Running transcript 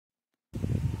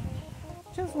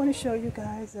Just want to show you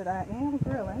guys that I am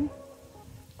grilling.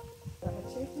 Got my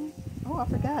chicken. Oh, I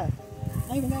forgot.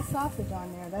 I even got sausage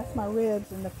on there. That's my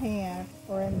ribs in the pan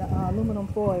or in the aluminum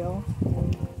foil.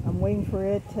 I'm waiting for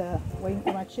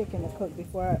my chicken to cook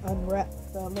before I unwrap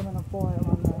the aluminum foil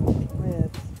on the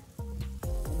ribs.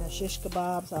 And the shish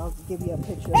kebabs, I'll give you a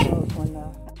picture of those when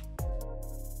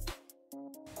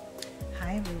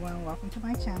Hi everyone, welcome to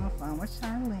my channel, Fun with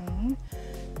Charlene.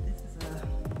 This is a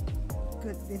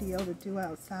good video to do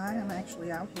outside. I'm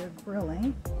actually out here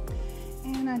grilling.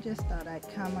 And I just thought I'd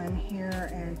come in here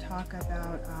and talk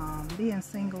about being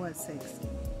single at 60.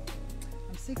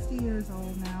 I'm 60 years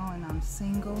old now and I'm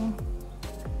single.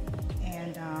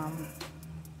 And I'm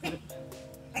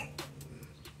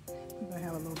gonna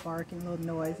have a little barking, a little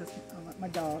noise. That's my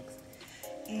dogs.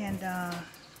 And I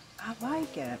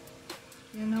like it.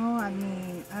 You know, I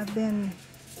mean, I've been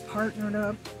partnered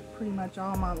up pretty much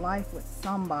all my life with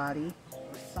somebody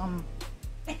or some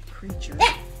creature.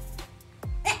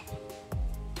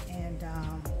 And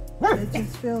it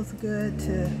just feels good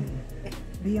to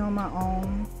be on my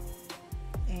own,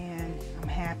 and I'm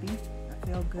happy. I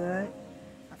feel good.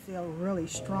 I feel really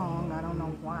strong. I don't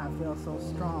know why I feel so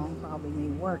strong. Probably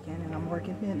me working, and I'm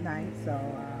working midnight, so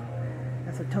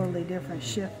that's a totally different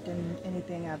shift than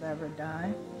anything I've ever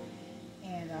done.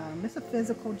 And it's a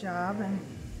physical job, and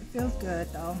it feels good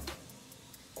though.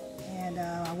 And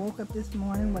I woke up this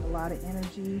morning with a lot of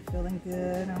energy, feeling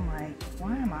good. I'm like,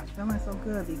 why am I feeling so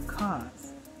good?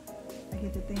 Because I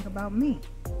get to think about me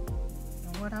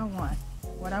and what I want to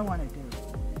do,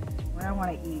 what I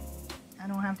want to eat. I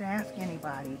don't have to ask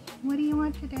anybody, what do you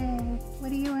want today? What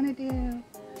do you want to do?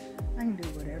 I can do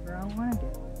whatever I want to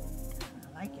do. I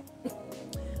like it.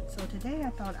 So today I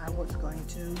thought I was going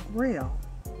to grill.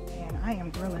 And I am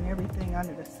grilling everything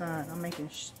under the sun. I'm making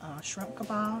shrimp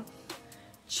kebab,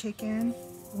 chicken,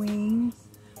 wings,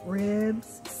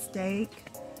 ribs, steak,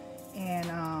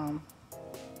 and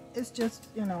it's just,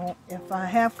 you know, if I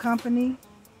have company,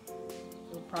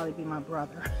 it'll probably be my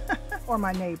brother or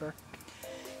my neighbor.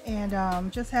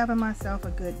 And just having myself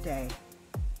a good day,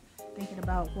 thinking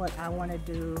about what I want to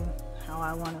do, how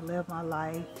I want to live my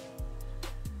life,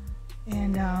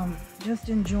 and just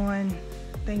enjoying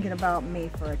thinking about me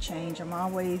for a change. I've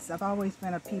always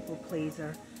been a people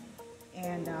pleaser,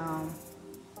 and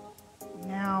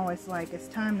now it's like it's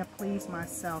time to please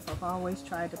myself. I've always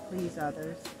tried to please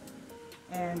others,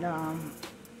 and I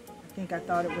think I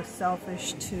thought it was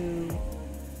selfish to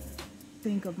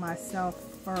think of myself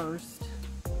first,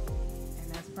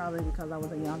 and that's probably because I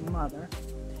was a young mother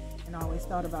and I always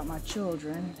thought about my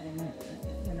children, and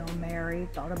you know,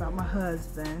 married, thought about my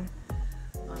husband.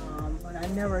 But I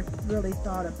never really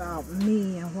thought about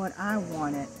me and what I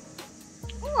wanted.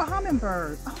 Oh, a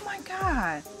hummingbird. Oh my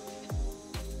God.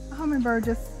 A hummingbird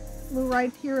just flew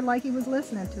right here like he was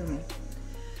listening to me.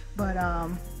 But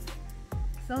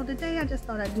so today I just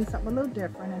thought I'd do something a little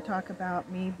different and talk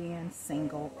about me being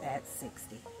single at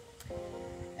 60.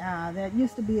 That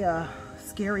used to be a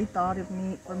scary thought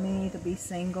for me to be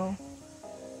single.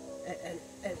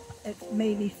 It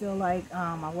made me feel like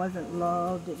I wasn't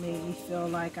loved. It made me feel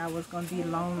like I was going to be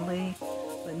lonely.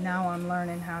 But now I'm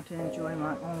learning how to enjoy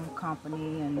my own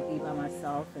company and be by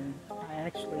myself, and I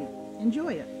actually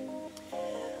enjoy it.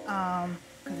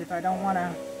 Because if I don't want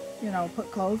to, you know,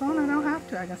 put clothes on, I don't have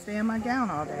to. I can stay in my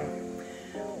gown all day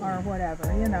or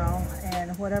whatever, you know.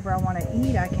 And whatever I want to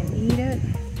eat, I can eat it.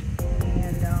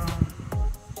 And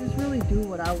just really do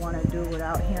what I want to do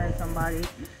without hearing somebody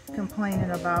complaining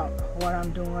about what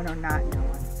I'm doing or not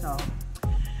doing. So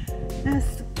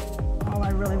that's all I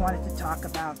really wanted to talk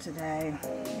about today,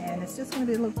 and it's just going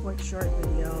to be a little quick short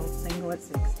video. Single at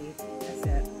 60, that's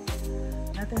it.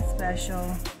 Nothing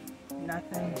special,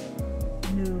 nothing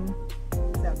new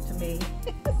except to me.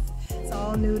 It's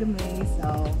all new to me,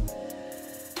 so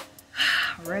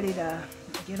I'm ready to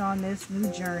get on this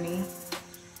new journey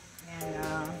and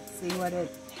see what it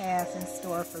has in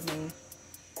store for me.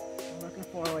 Looking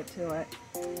forward to it.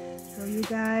 So you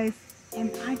guys, and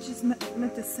I just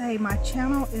meant to say, my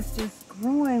channel is just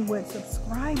growing with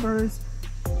subscribers,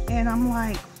 and I'm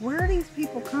like, where are these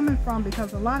people coming from?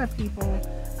 Because a lot of people,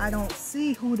 I don't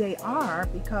see who they are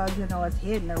because, you know, it's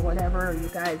hidden or whatever. You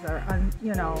guys are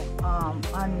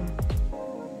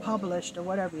unpublished or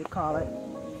whatever you call it.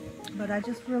 But I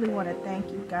just really want to thank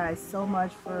you guys so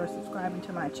much for subscribing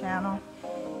to my channel,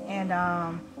 and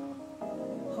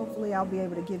hopefully I'll be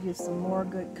able to give you some more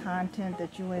good content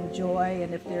that you enjoy.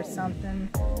 And if there's something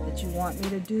that you want me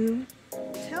to do,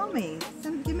 tell me.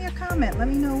 Give me a comment. Let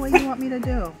me know what you want me to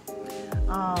do.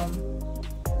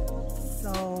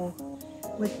 So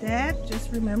with that,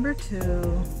 just remember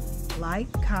to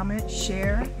like, comment,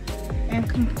 share, and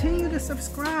continue to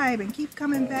subscribe and keep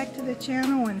coming back to the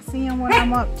channel and seeing what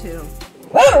I'm up to.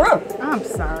 I'm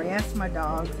sorry, that's my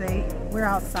dogs. We're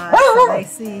outside, so they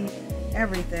see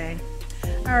everything.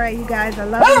 All right, you guys, I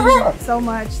love you so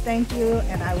much. Thank you,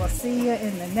 and I will see you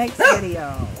in the next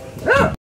video.